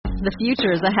The future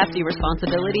is a hefty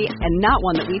responsibility and not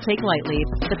one that we take lightly.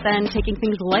 But then taking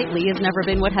things lightly has never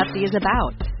been what Hefty is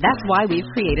about. That's why we've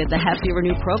created the Hefty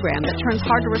Renew program that turns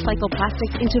hard-to-recycle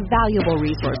plastics into valuable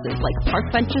resources like park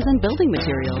benches and building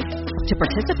materials. To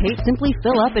participate, simply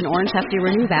fill up an orange Hefty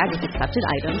Renew bag with accepted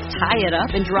items, tie it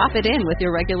up, and drop it in with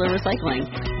your regular recycling.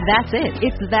 That's it.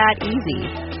 It's that easy.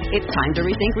 It's time to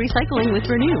rethink recycling with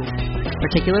Renew.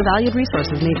 Particular valued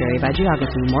resources may vary by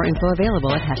geography. More info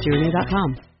available at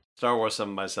heftyrenew.com. Star Wars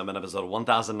 7x7, episode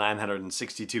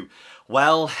 1962.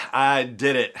 Well, I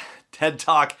did it. TED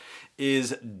Talk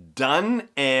is done,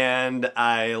 and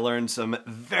I learned some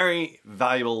very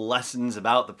valuable lessons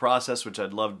about the process, which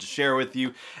I'd love to share with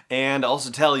you, and also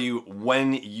tell you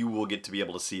when you will get to be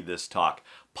able to see this talk.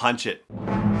 Punch it.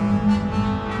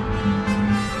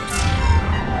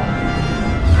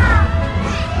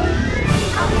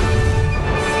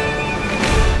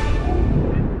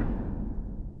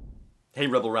 Hey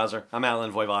Rebel Rouser, I'm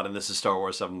Alan Voivod and this is Star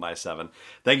Wars 7x7.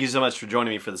 Thank you so much for joining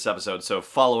me for this episode. So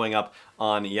following up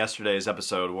on yesterday's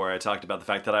episode where I talked about the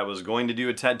fact that I was going to do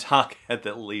a TED Talk at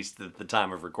least at the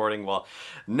time of recording, well,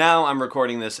 now I'm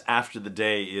recording this after the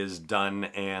day is done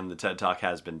and the TED Talk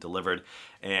has been delivered.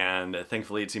 And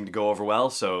thankfully it seemed to go over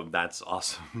well, so that's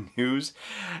awesome news.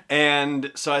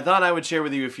 And so I thought I would share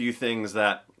with you a few things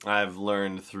that I've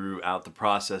learned throughout the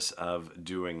process of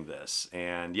doing this.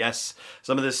 And yes,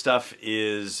 some of this stuff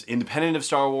is independent of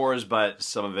Star Wars, but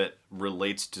some of it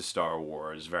relates to Star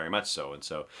Wars very much so. And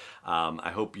so I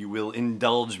hope you will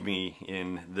indulge me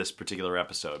in this particular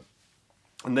episode.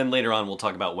 And then later on, we'll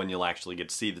talk about when you'll actually get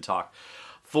to see the talk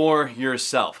for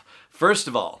yourself. First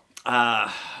of all,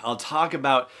 I'll talk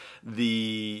about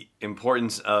the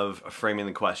importance of framing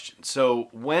the question. So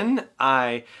when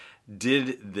I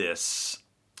did this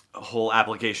whole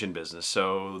application business.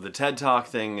 So the TED Talk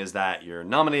thing is that you're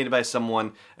nominated by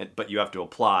someone, but you have to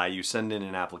apply. You send in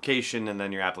an application, and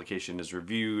then your application is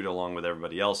reviewed along with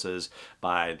everybody else's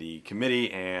by the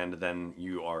committee, and then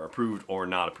you are approved or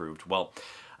not approved. Well,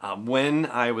 when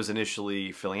I was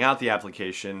initially filling out the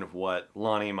application, what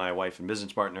Lonnie, my wife and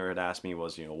business partner, had asked me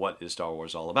was, what is Star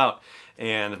Wars all about?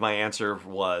 And my answer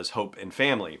was hope and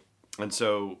family. And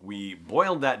so we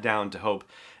boiled that down to hope.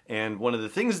 And one of the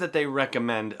things that they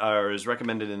recommend, or is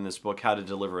recommended in this book, How to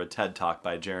Deliver a TED Talk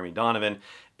by Jeremy Donovan,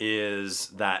 is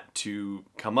that to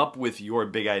come up with your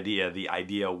big idea, the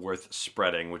idea worth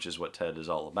spreading, which is what TED is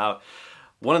all about.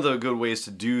 One of the good ways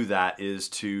to do that is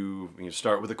to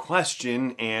start with a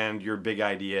question, and your big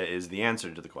idea is the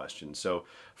answer to the question. So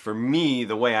for me,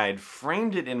 the way I had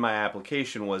framed it in my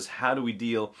application was, how do we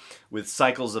deal with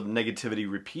cycles of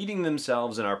negativity repeating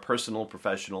themselves in our personal,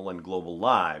 professional, and global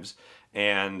lives?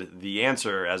 And the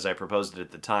answer, as I proposed it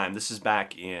at the time, this is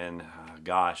back in,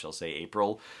 I'll say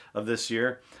April of this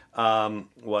year,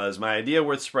 was my idea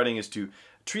worth spreading is to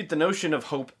treat the notion of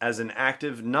hope as an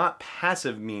active, not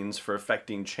passive means for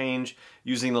effecting change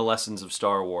using the lessons of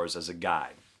Star Wars as a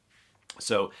guide.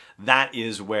 So that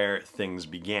is where things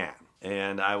began.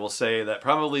 And I will say that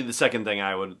probably the second thing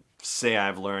I would say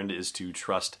I've learned is to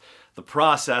trust the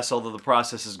process, although the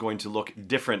process is going to look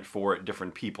different for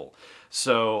different people.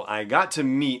 So I got to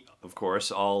meet, of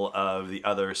course, all of the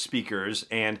other speakers,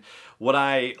 and what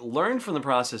I learned from the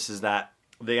process is that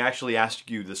they actually ask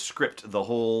you the script, the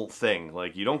whole thing.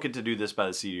 Like, you don't get to do this by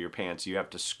the seat of your pants. You have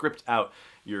to script out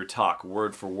your talk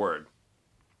word for word.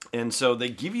 And so they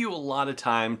give you a lot of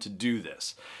time to do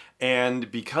this.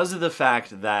 And because of the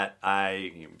fact that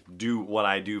I do what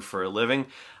I do for a living,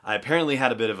 I apparently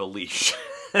had a bit of a leash.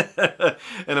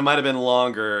 And it might have been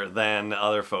longer than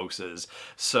other folks's.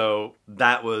 So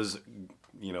that was,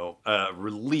 a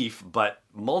relief, but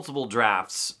multiple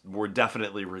drafts were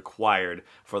definitely required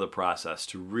for the process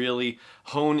to really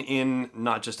hone in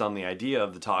not just on the idea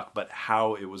of the talk, but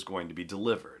how it was going to be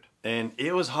delivered. And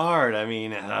it was hard. I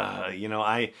mean,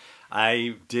 I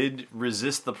did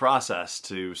resist the process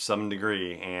to some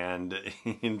degree, and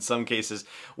in some cases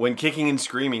went kicking and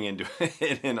screaming into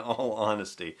it, in all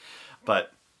honesty.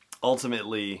 But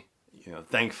ultimately,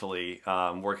 thankfully,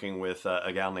 working with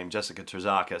a gal named Jessica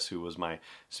Terzakis, who was my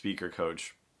speaker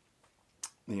coach,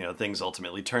 things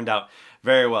ultimately turned out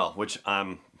very well, which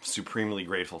I'm supremely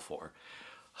grateful for.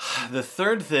 The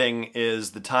third thing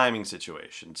is the timing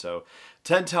situation. So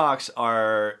TED Talks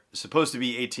are supposed to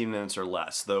be 18 minutes or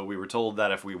less, though we were told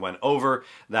that if we went over,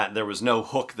 that there was no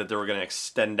hook that they were going to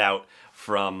extend out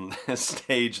from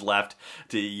stage left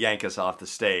to yank us off the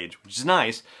stage, which is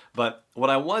nice. But what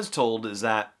I was told is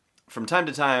that from time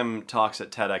to time, talks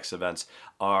at TEDx events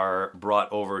are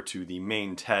brought over to the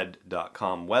main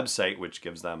TED.com website, which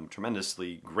gives them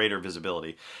tremendously greater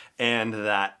visibility. And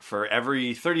that for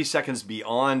every 30 seconds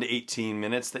beyond 18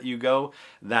 minutes that you go,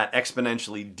 that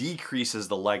exponentially decreases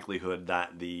the likelihood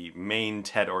that the main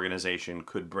TED organization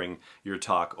could bring your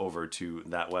talk over to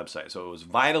that website. So it was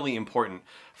vitally important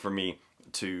for me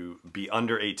to be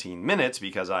under 18 minutes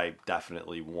because I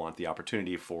definitely want the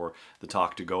opportunity for the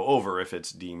talk to go over if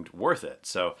it's deemed worth it.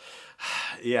 So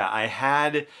yeah, I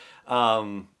had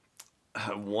one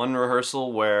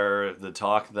rehearsal where the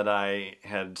talk that I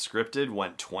had scripted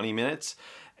went 20 minutes,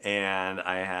 and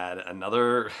I had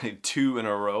another 2 in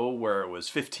a row where it was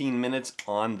 15 minutes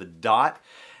on the dot,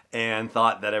 and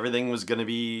thought that everything was going to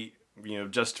be,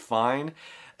 just fine.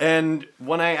 And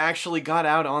when I actually got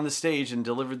out on the stage and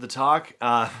delivered the talk,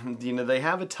 they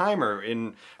have a timer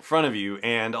in front of you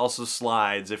and also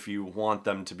slides if you want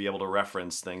them to be able to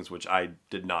reference things, which I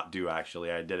did not do, actually.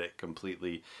 I did it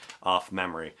completely off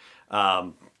memory.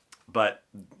 But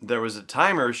there was a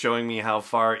timer showing me how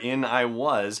far in I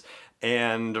was,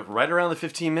 and right around the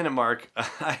 15-minute mark,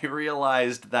 I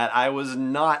realized that I was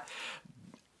not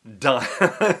done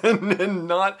and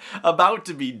not about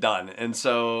to be done. And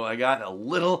so I got a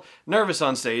little nervous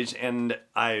on stage, and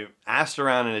I asked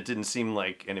around, and it didn't seem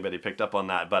like anybody picked up on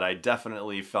that, but I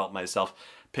definitely felt myself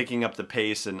picking up the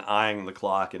pace and eyeing the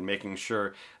clock and making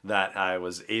sure that I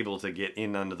was able to get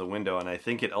in under the window. And I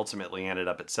think it ultimately ended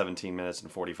up at 17 minutes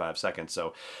and 45 seconds.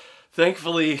 So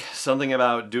thankfully, something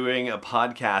about doing a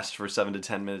podcast for 7 to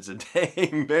 10 minutes a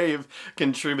day may have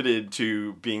contributed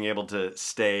to being able to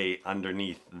stay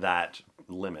underneath that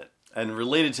limit. And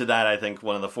related to that, I think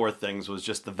one of the fourth things was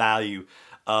just the value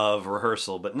of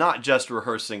rehearsal, but not just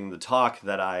rehearsing the talk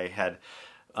that I had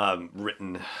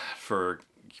written for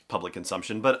public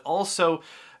consumption, but also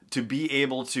to be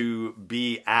able to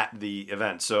be at the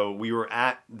event. So we were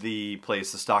at the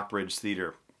place, the Stockbridge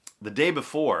Theater, the day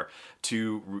before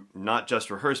to not just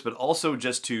rehearse, but also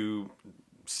just to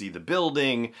see the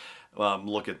building,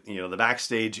 look at the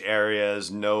backstage areas,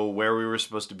 know where we were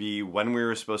supposed to be, when we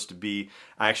were supposed to be,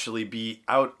 actually be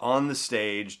out on the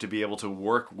stage to be able to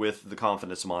work with the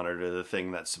confidence monitor, the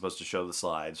thing that's supposed to show the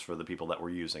slides for the people that were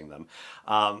using them,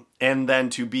 and then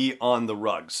to be on the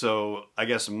rug. So I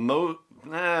guess I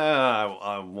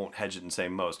won't hedge it and say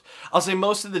most. I'll say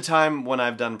most of the time when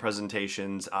I've done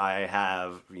presentations, I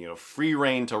have free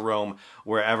reign to roam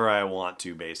wherever I want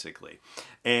to, basically.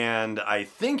 And I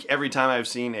think every time I've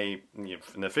seen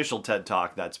an official TED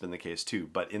Talk, that's been the case too.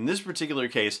 But in this particular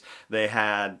case, they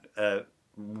had a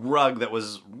rug that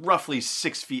was roughly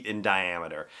 6 feet in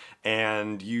diameter,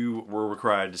 and you were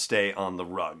required to stay on the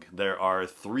rug. There were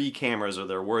 3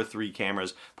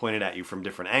 cameras pointed at you from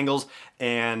different angles,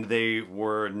 and they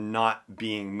were not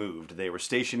being moved. They were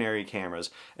stationary cameras,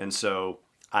 and so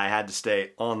I had to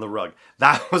stay on the rug.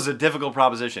 That was a difficult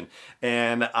proposition,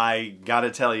 and I gotta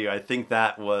tell you, I think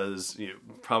that was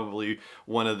probably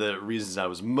one of the reasons I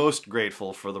was most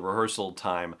grateful for the rehearsal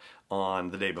time on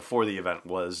the day before the event,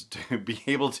 was to be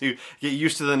able to get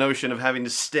used to the notion of having to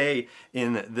stay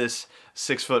in this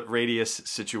 6 foot radius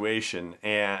situation,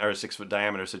 or 6 foot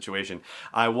diameter situation.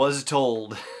 I was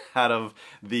told out of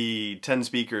the 10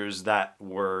 speakers that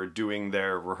were doing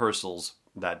their rehearsals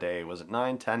that day, was it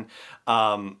 9, 10,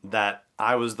 that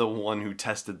I was the one who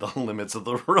tested the limits of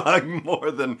the rug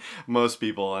more than most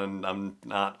people, and I'm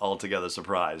not altogether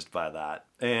surprised by that.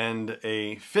 And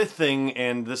a fifth thing,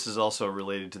 and this is also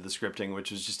related to the scripting,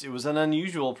 which is just, it was an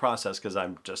unusual process because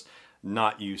I'm just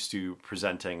not used to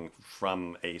presenting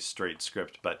from a straight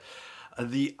script, but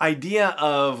the idea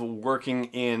of working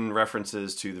in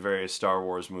references to the various Star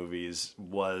Wars movies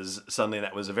was something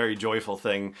that was a very joyful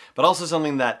thing, but also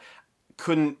something that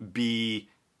couldn't be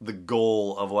the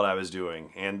goal of what I was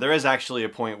doing. And there is actually a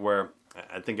point where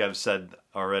I think I've said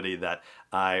already that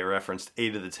I referenced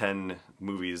 8 of the 10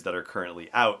 movies that are currently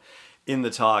out in the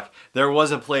talk. There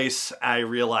was a place I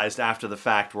realized after the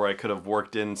fact where I could have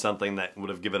worked in something that would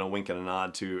have given a wink and a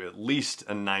nod to at least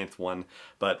a 9th one,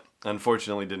 but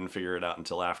unfortunately didn't figure it out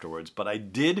until afterwards. But I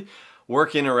did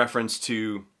work in a reference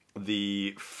to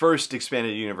the first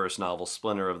expanded universe novel,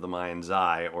 Splinter of the Mind's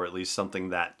Eye, or at least something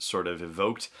that sort of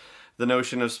evoked the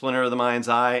notion of Splinter of the Mind's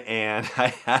Eye, and I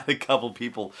had a couple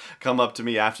people come up to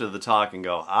me after the talk and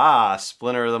go,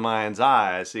 Splinter of the Mind's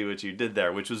Eye, I see what you did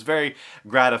there, which was very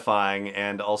gratifying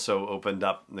and also opened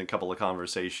up a couple of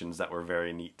conversations that were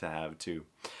very neat to have too.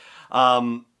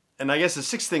 And I guess the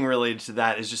sixth thing related to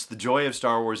that is just the joy of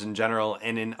Star Wars in general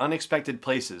and in unexpected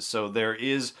places. So there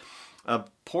is a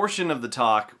portion of the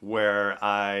talk where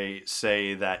I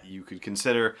say that you could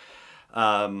consider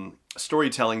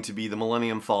storytelling to be the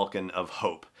Millennium Falcon of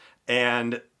hope.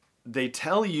 And they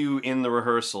tell you in the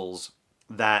rehearsals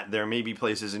that there may be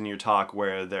places in your talk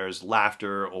where there's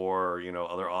laughter or,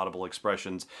 other audible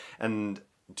expressions, and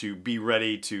to be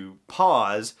ready to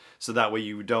pause so that way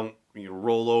you don't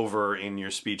roll over in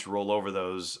your speech, roll over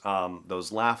those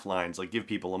laugh lines, like give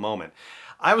people a moment.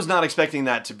 I was not expecting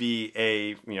that to be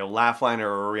a laugh line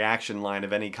or a reaction line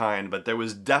of any kind, but there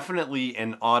was definitely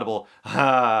an audible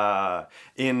ha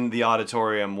in the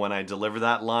auditorium when I delivered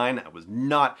that line. I was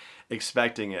not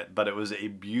expecting it, but it was a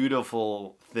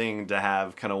beautiful thing to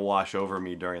have kind of wash over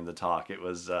me during the talk. It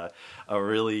was a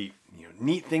really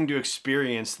neat thing to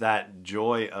experience, that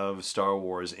joy of Star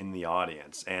Wars in the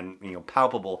audience, and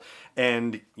palpable,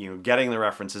 and getting the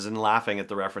references and laughing at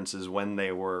the references when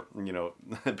they were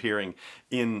appearing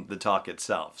in the talk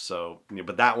itself. So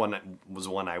but that one was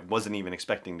one I wasn't even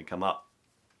expecting to come up.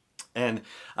 And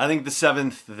I think the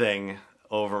seventh thing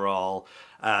overall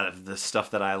out of the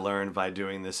stuff that I learned by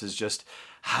doing this is just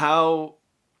how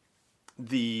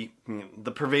the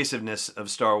pervasiveness of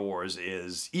Star Wars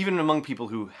is, even among people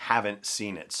who haven't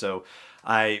seen it. So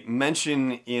I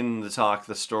mention in the talk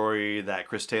the story that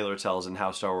Chris Taylor tells in How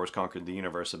Star Wars Conquered the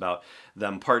Universe about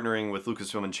them partnering with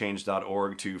Lucasfilm and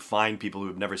Change.org to find people who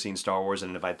have never seen Star Wars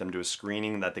and invite them to a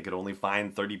screening that they could only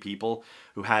find 30 people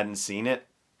who hadn't seen it.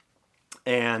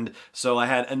 And so I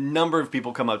had a number of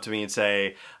people come up to me and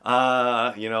say,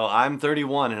 I'm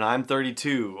 31 and I'm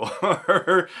 32,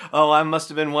 or, oh, I must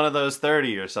have been one of those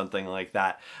 30 or something like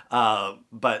that.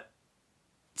 But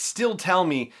still tell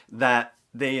me that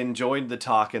they enjoyed the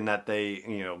talk and that they,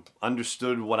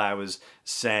 understood what I was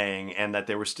saying, and that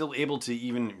they were still able to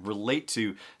even relate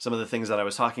to some of the things that I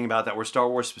was talking about that were Star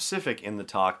Wars specific in the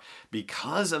talk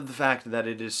because of the fact that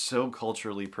it is so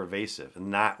culturally pervasive.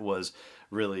 And that was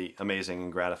really amazing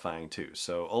and gratifying too.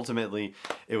 So ultimately,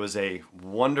 it was a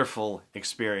wonderful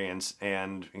experience,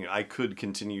 and I could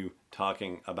continue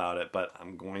talking about it, but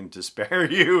I'm going to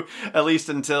spare you at least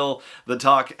until the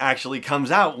talk actually comes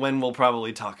out, when we'll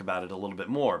probably talk about it a little bit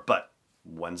more. But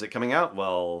when's it coming out?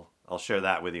 Well, I'll share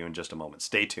that with you in just a moment.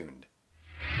 Stay tuned.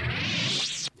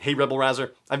 Hey Rebel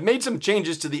Rouser, I've made some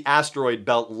changes to the asteroid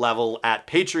belt level at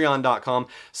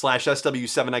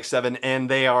patreon.com/SW7X7, and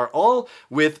they are all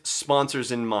with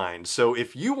sponsors in mind. So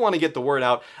if you want to get the word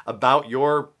out about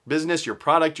your business, your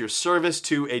product, your service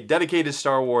to a dedicated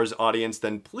Star Wars audience,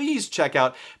 then please check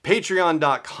out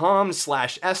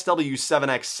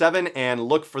patreon.com/SW7X7 and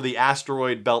look for the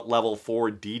asteroid belt level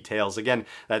for details. Again,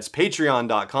 that's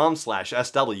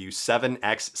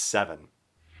patreon.com/SW7X7.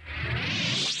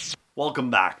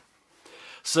 Welcome back.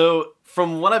 So,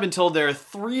 from what I've been told, there are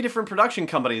 3 different production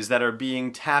companies that are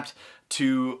being tapped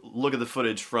to look at the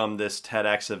footage from this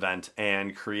TEDx event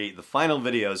and create the final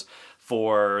videos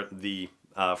for the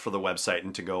website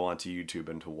and to go onto YouTube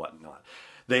and to whatnot.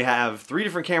 They have 3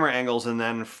 different camera angles, and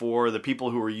then for the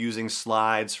people who are using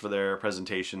slides for their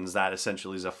presentations, that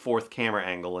essentially is a 4th camera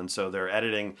angle, and so they're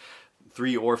editing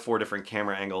 3 or 4 different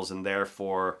camera angles, and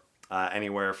therefore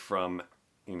anywhere from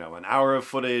an hour of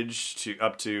footage to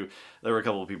up to, there were a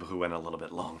couple of people who went a little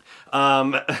bit long,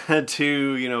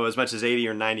 to, as much as 80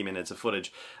 or 90 minutes of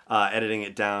footage, editing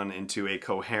it down into a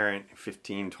coherent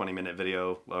 15, 20-minute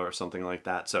video or something like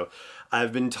that. So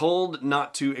I've been told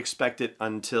not to expect it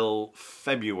until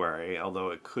February,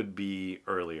 although it could be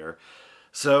earlier.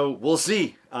 So we'll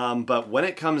see. But when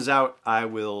it comes out, I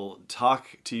will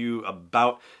talk to you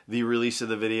about the release of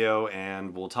the video,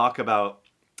 and we'll talk about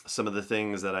some of the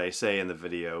things that I say in the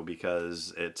video,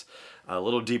 because it's a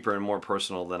little deeper and more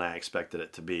personal than I expected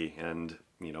it to be, and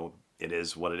it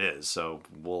is what it is. So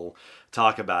we'll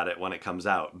talk about it when it comes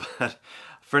out. But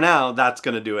for now, that's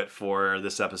going to do it for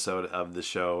this episode of the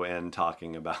show and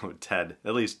talking about TED,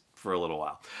 at least for a little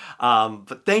while.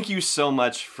 But thank you so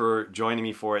much for joining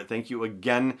me for it. Thank you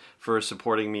again for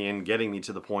supporting me and getting me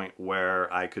to the point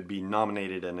where I could be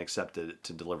nominated and accepted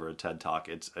to deliver a TED Talk.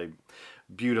 It's a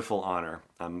beautiful honor.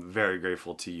 I'm very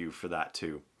grateful to you for that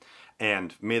too.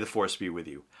 And may the Force be with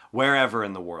you, wherever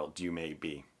in the world you may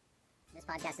be. This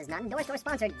podcast is not endorsed or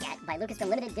sponsored yet by Lucasfilm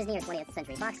Limited, Disney, or 20th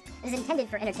Century Fox. It is intended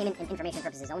for entertainment and information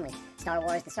purposes only. Star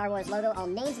Wars, the Star Wars logo, all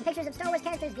names and pictures of Star Wars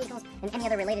characters, vehicles, and any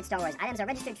other related Star Wars items are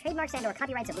registered trademarks and/or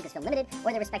copyrights of Lucasfilm Limited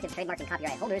or their respective trademark and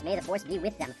copyright holders. May the Force be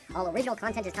with them. All original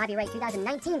content is copyright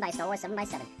 2019 by Star Wars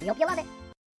 7x7. We hope you love it.